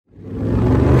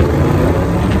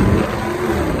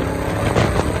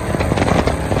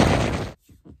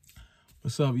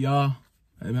up, y'all?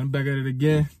 I'm back at it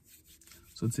again.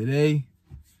 So today,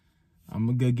 I'm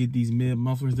gonna go get these mid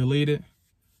mufflers deleted.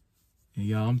 And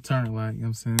y'all, I'm turning like, you know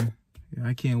what I'm saying? Yeah,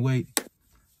 I can't wait.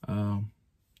 Yo,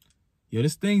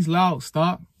 this thing's loud,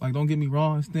 stock. Like, don't get me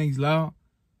wrong, this thing's loud.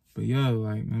 But yo,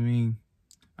 like, I mean,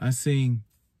 I seen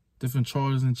different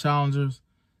Chargers and Challengers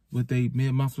with they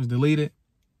mid mufflers deleted.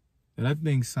 And that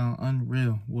thing sound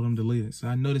unreal with them deleted. So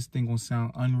I know this thing gonna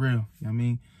sound unreal. You know what I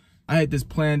mean? I had this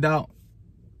planned out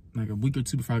like a week or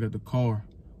two before I got the car.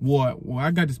 Well, I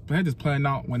had this planned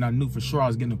out when I knew for sure I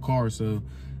was getting a car. So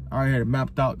I already had it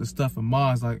mapped out the stuff and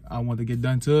mods like I wanted to get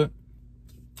done to it.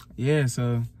 Yeah,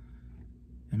 so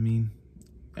I mean,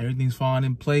 everything's falling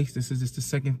in place. This is just the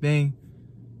second thing.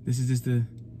 This is just the,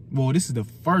 well, this is the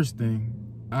first thing.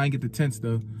 I ain't get the tents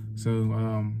though. So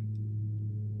I'm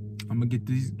gonna get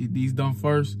these done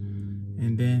first,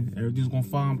 and then everything's gonna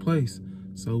fall in place.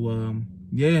 So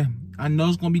yeah, I know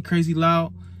it's gonna be crazy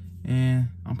loud, and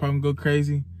I'm probably gonna go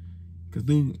crazy. Cause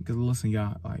listen,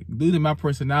 y'all, like due to my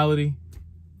personality,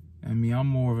 I mean, I'm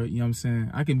more of a, you know what I'm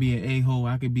saying, I can be an a-hole,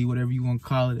 I could be whatever you want to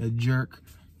call it, a jerk,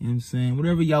 you know what I'm saying,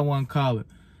 whatever y'all want to call it.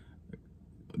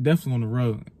 Definitely on the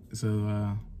road. So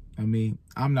I mean,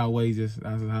 I'm not way just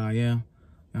that's how I am, you know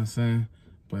what I'm saying?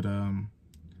 But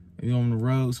you know, on the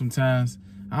road sometimes,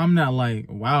 I'm not like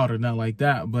wild or not like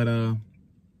that, but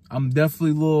I'm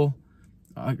definitely a little,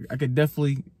 I could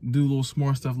definitely do little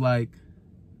smart stuff like, you know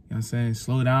what I'm saying,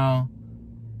 slow down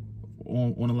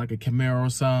on like a Camaro or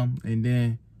something, and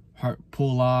then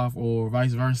pull off, or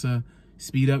vice versa,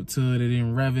 speed up to it and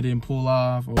then rev it and pull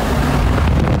off, or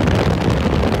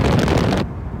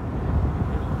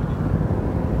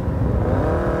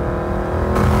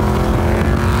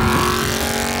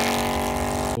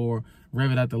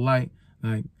rev it at the light.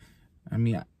 Like, I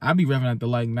mean, I be revving at the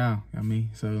light now. I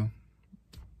mean, so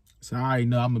I already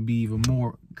know I'm gonna be even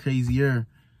more crazier,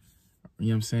 you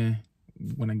know what I'm saying,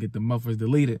 when I get the mufflers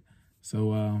deleted.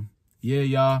 So yeah,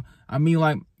 y'all, I mean,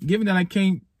 like, given that I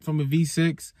came from a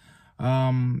V6,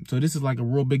 so this is like a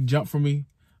real big jump for me.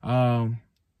 A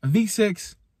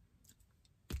V6,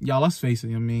 y'all, let's face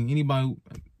it, I mean, anybody,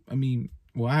 I mean,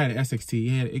 well, I had an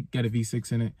SXT, it got a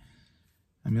V6 in it.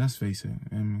 I mean, let's face it,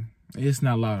 I mean, it's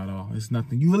not loud at all. It's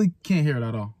nothing. You really can't hear it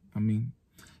at all. I mean,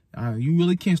 you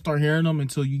really can't start hearing them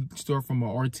until you start from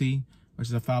a RT, which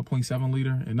is a 5.7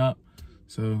 liter and up.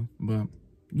 So, but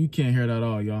you can't hear it at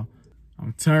all, y'all.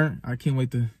 I'm turned. I can't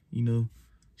wait to, you know,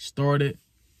 start it,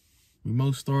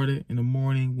 remote start it in the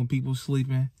morning when people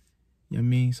sleeping. You know what I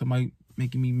mean? Somebody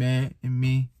making me mad and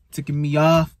me ticking me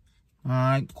off. All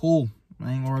right, cool.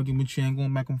 I ain't arguing with you, ain't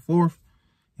going back and forth.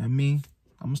 You know what I mean?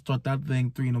 I'm gonna start that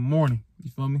thing 3 in the morning.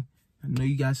 You feel me? I know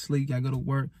you gotta sleep, you gotta go to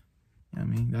work. You know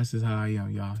what I mean? That's just how I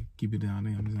am, y'all. Keep it down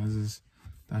there. That's just,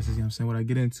 you know what I'm saying, what I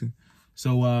get into.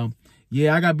 So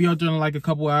yeah, I gotta be out there in like a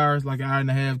couple hours, like an hour and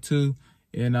a half too.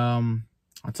 And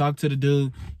I talked to the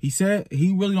dude. He said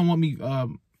he really don't want me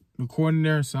recording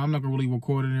there, so I'm not gonna really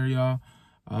record in there, y'all.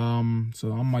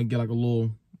 So I might get like a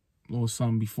little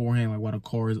something beforehand, like while the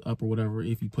car is up or whatever,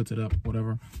 if he puts it up,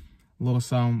 whatever. A little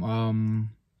something.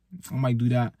 I might do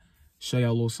that, show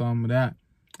y'all a little something of that,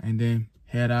 and then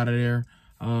head out of there.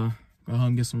 Go home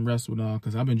and get some rest with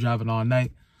cause I've been driving all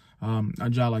night. I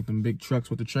drive like them big trucks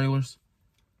with the trailers.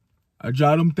 I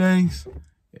drive them things,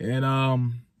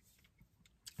 and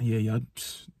yeah, y'all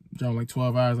drove like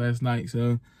 12 hours last night.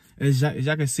 So as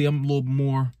y'all can see, I'm a little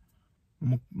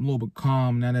bit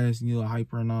calm, not as, you know,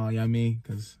 hyper and all, you know what I mean?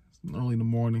 Cause it's early in the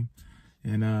morning.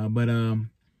 And but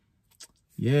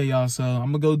yeah, y'all, so I'm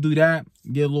gonna go do that,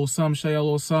 get a little something, show y'all a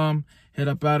little something, head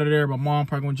up out of there. My mom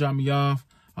probably gonna drop me off.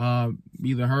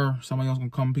 Either her, somebody else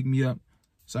gonna come pick me up.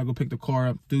 So I go pick the car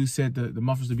up. Dude said the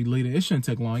mufflers to be deleted. It shouldn't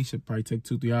take long. It should probably take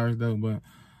 2-3 hours though, but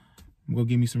I'm gonna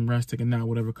give me some rest, take a nap,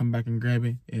 whatever, come back and grab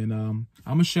it. And I'm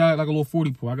gonna shot like a little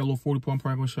 40 pull. I got a little 40 pull. I'm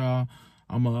probably gonna shot.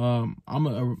 I'm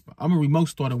a remote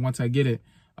start it once I get it.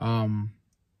 As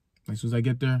soon as I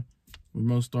get there,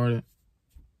 remote start it,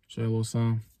 show you a little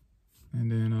something,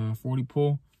 and then 40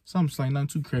 pull, something slight, nothing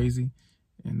too crazy,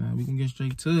 and we can get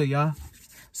straight to it, y'all.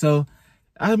 So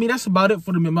I mean, that's about it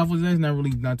for the mid mufflers. There's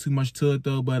not too much to it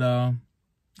though, but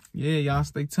yeah, y'all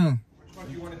stay tuned. Which one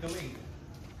do you want to delete?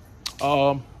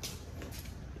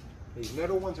 These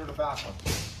middle ones or the back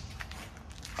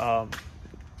ones?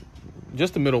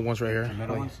 Just the middle ones right here. The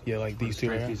middle ones? Yeah, like these two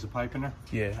right here. Piece of pipe in there?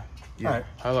 Yeah. All right.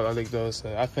 I think those.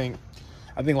 I think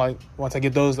like once I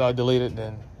get those deleted,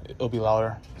 then it'll be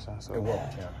louder. So It will,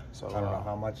 yeah. So I don't know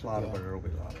how much louder, but it'll be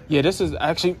louder. Yeah, this is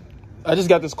actually, I just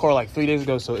got this car like 3 days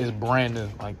ago, so it's brand new,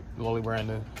 like literally brand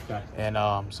new. Okay. And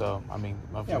so I mean,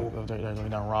 there's really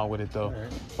nothing wrong with it though.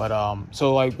 Right. But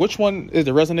so like, which one is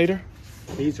the resonator?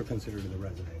 These are considered the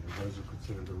resonators. Those are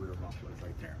considered the rear mufflers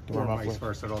right there. Or vice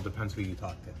versa. It all depends who you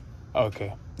talk to.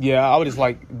 Okay. Yeah, I would just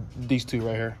like these two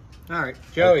right here. All right,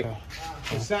 Joey. Okay.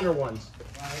 The center ones.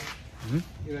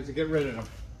 You have to get rid of them.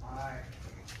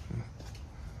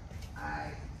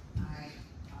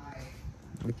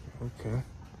 Okay.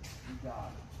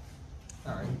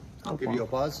 All right. I'll give you a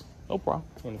buzz No problem.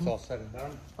 when it's all said and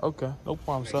done. Okay. No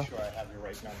problem, Make sir. sure I have your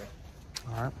right number.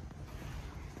 All right.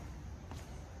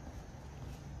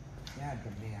 Yeah,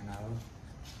 good man,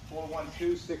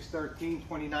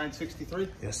 412-613-2963.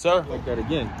 Yes, sir. Like that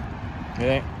again.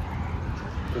 Yeah.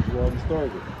 Because you already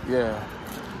started. Yeah.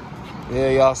 Yeah,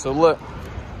 y'all. So look,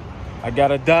 I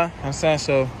got it done. I'm saying,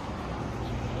 so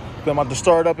I'm about to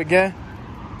start it up again.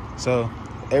 So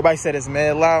everybody said it's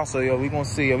mad loud. So yo, we gonna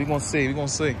see. Yo, we gonna see. We gonna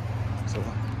see. So.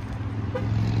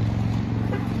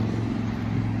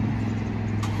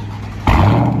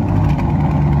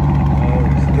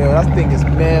 Yo, that thing is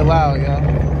mad loud, y'all.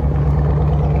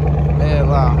 Mad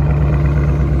loud.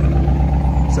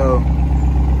 So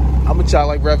I'm gonna try to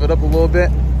like rev it up a little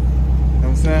bit. You know what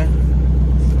I'm saying?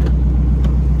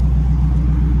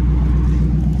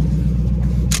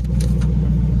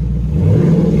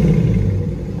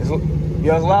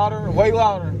 Yeah, it's louder, way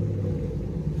louder.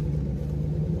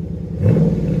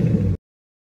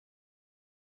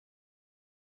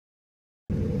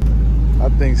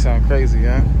 That thing sound crazy,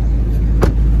 yeah.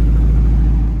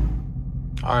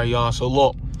 All right, y'all. So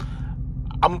look,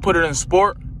 I'm gonna put it in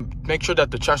sport. Make sure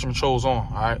that the traction control's on.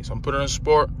 All right, so I'm putting it in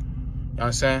sport. You know what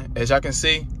I'm saying? As y'all can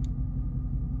see.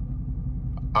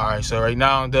 All right, so right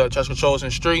now the traction control is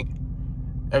in street.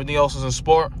 Everything else is in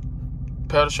sport.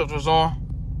 Pedal shifter's on.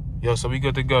 Yo, so we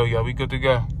good to go, yo. We good to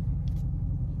go.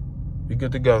 We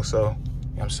good to go. So, you know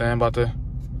what I'm saying? About to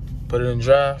put it in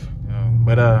drive.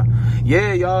 But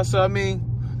yeah, y'all. So I mean,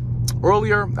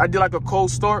 earlier I did like a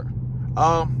cold start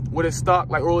with it stock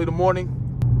like early in the morning.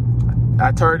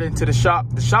 I turned it into the shop.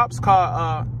 The shop's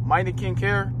called Meineken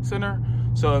Care Center.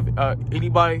 So if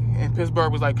anybody in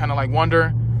Pittsburgh was like kind of like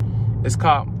wondering, it's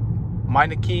called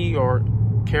Meineken or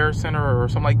Care Center or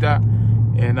something like that.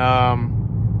 And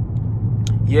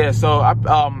yeah, so I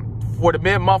for the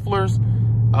mid mufflers,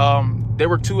 they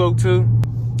were 202.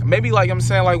 Maybe like I'm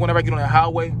saying, like whenever I get on the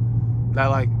highway, that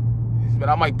like, but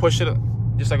I might push it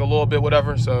just like a little bit,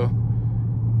 whatever. So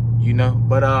you know,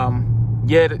 but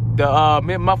yeah, the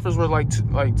mid mufflers were like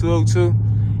 202,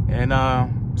 and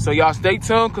so y'all stay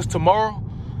tuned because tomorrow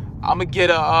I'm gonna get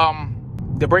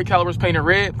the brake calipers painted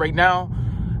red. Right now,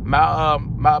 my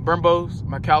Brembos,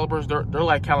 my calipers, they're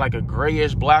like kind of like a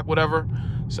grayish black, whatever.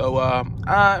 So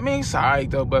I mean, it's alright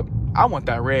though, but I want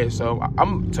that red. So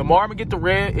tomorrow I'm gonna get the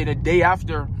red, and the day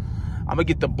after I'm gonna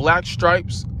get the black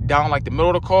stripes down like the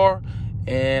middle of the car,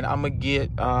 and I'm gonna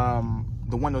get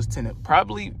the windows tinted.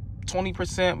 Probably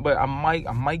 20%, but I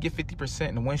might get 50%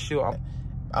 in the windshield.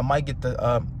 I might get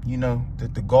the you know,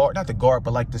 the guard, not the guard,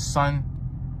 but like the sun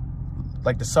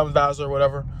visor or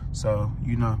whatever. So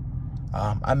you know,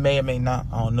 I may or may not,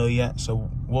 I don't know yet. So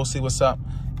we'll see what's up.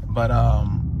 But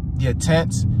yeah,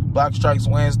 tents, black stripes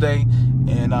Wednesday,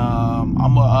 and I'm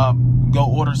gonna go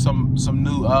order some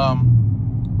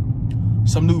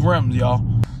new rims, y'all.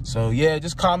 So yeah,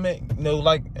 just comment, you know,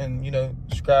 like, and you know,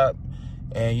 subscribe,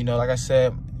 and you know, like I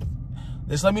said,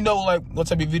 just let me know like what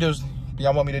type of videos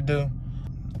y'all want me to do. I'm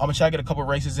gonna try to get a couple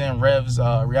races in, revs,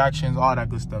 reactions, all that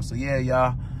good stuff. So yeah,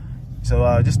 y'all.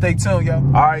 So just stay tuned, yo.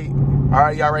 All right,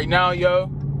 y'all. Right now,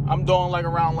 yo, I'm doing like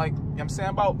around like, you know what I'm saying,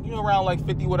 about, you know, around like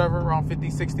 50, whatever, around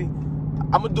 50, 60. I'm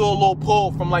gonna do a little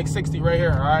pull from like 60 right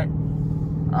here. All right,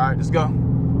 let's go.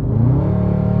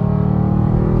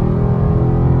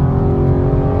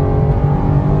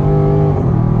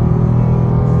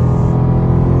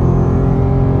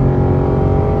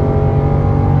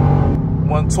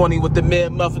 With the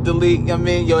mid muffler delete, you know what I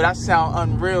mean? Yo, that sound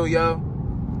unreal, yo.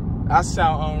 That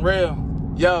sound unreal.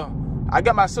 Yo, I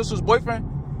got my sister's boyfriend.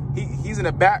 He's in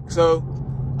the back, so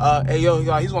hey yo,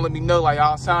 he's gonna let me know like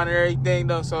all sound and everything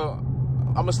though. So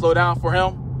I'm gonna slow down for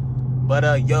him. But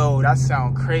yo, that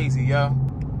sound crazy, yo.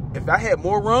 If I had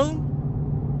more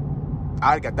room,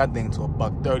 I'd got that thing to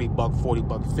 $130, $140,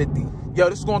 $150. Yo,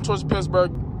 this is going towards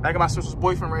Pittsburgh. I got my sister's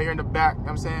boyfriend right here in the back. You know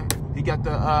what I'm saying? He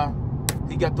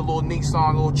got the little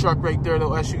Nissan, little truck right there,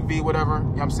 little SUV, whatever. You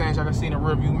know what I'm saying? Y'all can see in the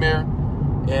rearview mirror.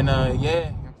 And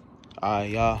yeah. All right,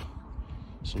 y'all.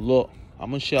 So look,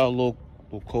 I'm gonna show y'all a little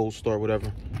cold start,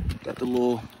 whatever. Got the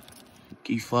little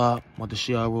key fob. I'm about to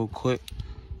show y'all real quick.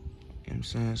 You know what I'm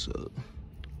saying? So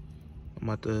I'm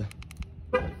about to.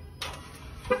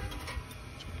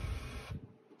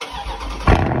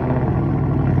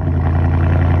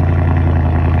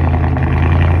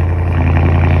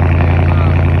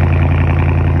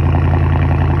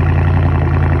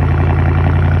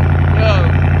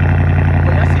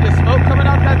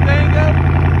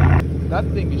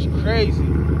 That thing is crazy.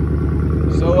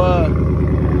 So,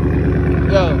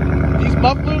 yo, these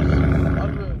mufflers.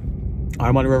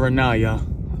 I'm on the road right now, y'all.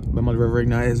 I'm on the road right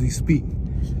now as we speak.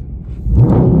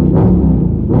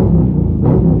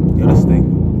 Yo, this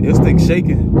thing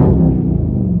shaking.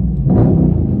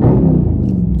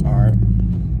 All right,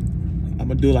 I'm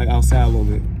gonna do it like outside a little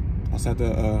bit, outside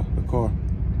the car.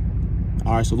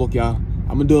 All right, so look, y'all, I'm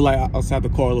gonna do it like outside the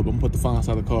car a little bit. I'm gonna put the phone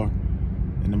outside the car,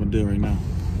 and I'm gonna do it right now.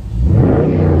 It's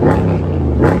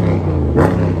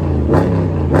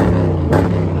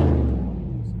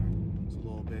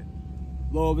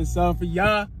a little bit something for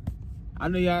y'all. I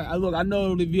know y'all. I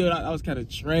know the video that was kind of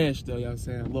trash though. Y'all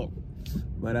saying, look,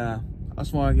 but I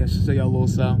just want to show y'all a little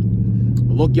something.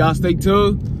 But look, y'all, stay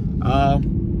tuned.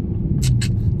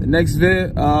 The next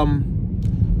vid,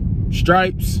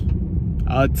 stripes,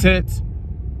 tint,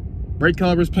 brake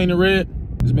calipers painted red.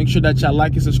 Just make sure that y'all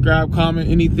like and subscribe, comment,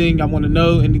 anything I want to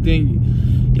know, anything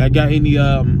y'all got, any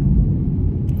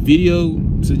video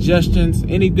suggestions,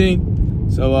 anything.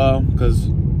 So because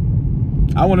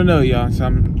I want to know, y'all. So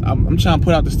I'm trying to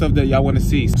put out the stuff that y'all want to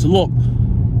see. So look,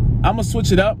 I'm gonna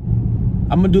switch it up.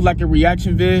 I'm gonna do like a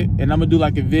reaction vid, and I'm gonna do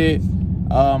like a vid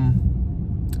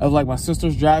of like my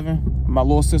sister's driving, my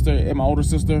little sister and my older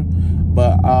sister.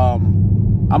 But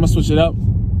I'm gonna switch it up,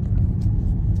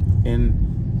 and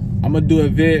I'm gonna do a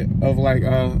vid of like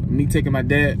me taking my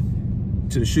dad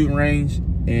to the shooting range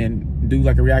and do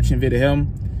like a reaction vid of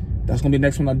him. That's gonna be the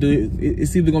next one I do.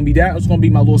 It's either gonna be that or it's gonna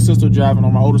be my little sister driving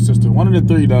or my older sister. One of the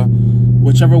three though.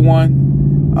 Whichever one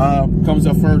comes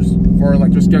up first for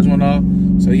like your schedule and all.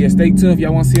 So yeah, stay tuned if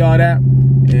y'all wanna see all that.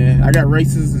 And I got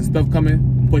races and stuff coming.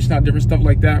 I'm pushing out different stuff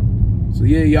like that. So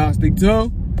yeah, y'all stay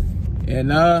tuned. And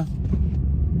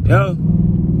yo,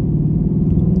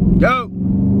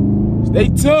 stay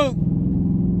tuned.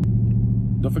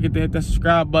 Don't forget to hit that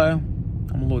subscribe button.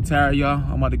 I'm a little tired, y'all.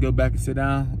 I'm about to go back and sit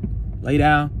down, lay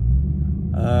down,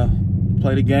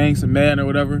 play the game, some Madden or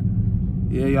whatever.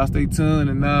 Yeah, y'all stay tuned,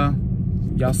 and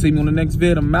y'all see me on the next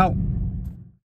vid. I'm out.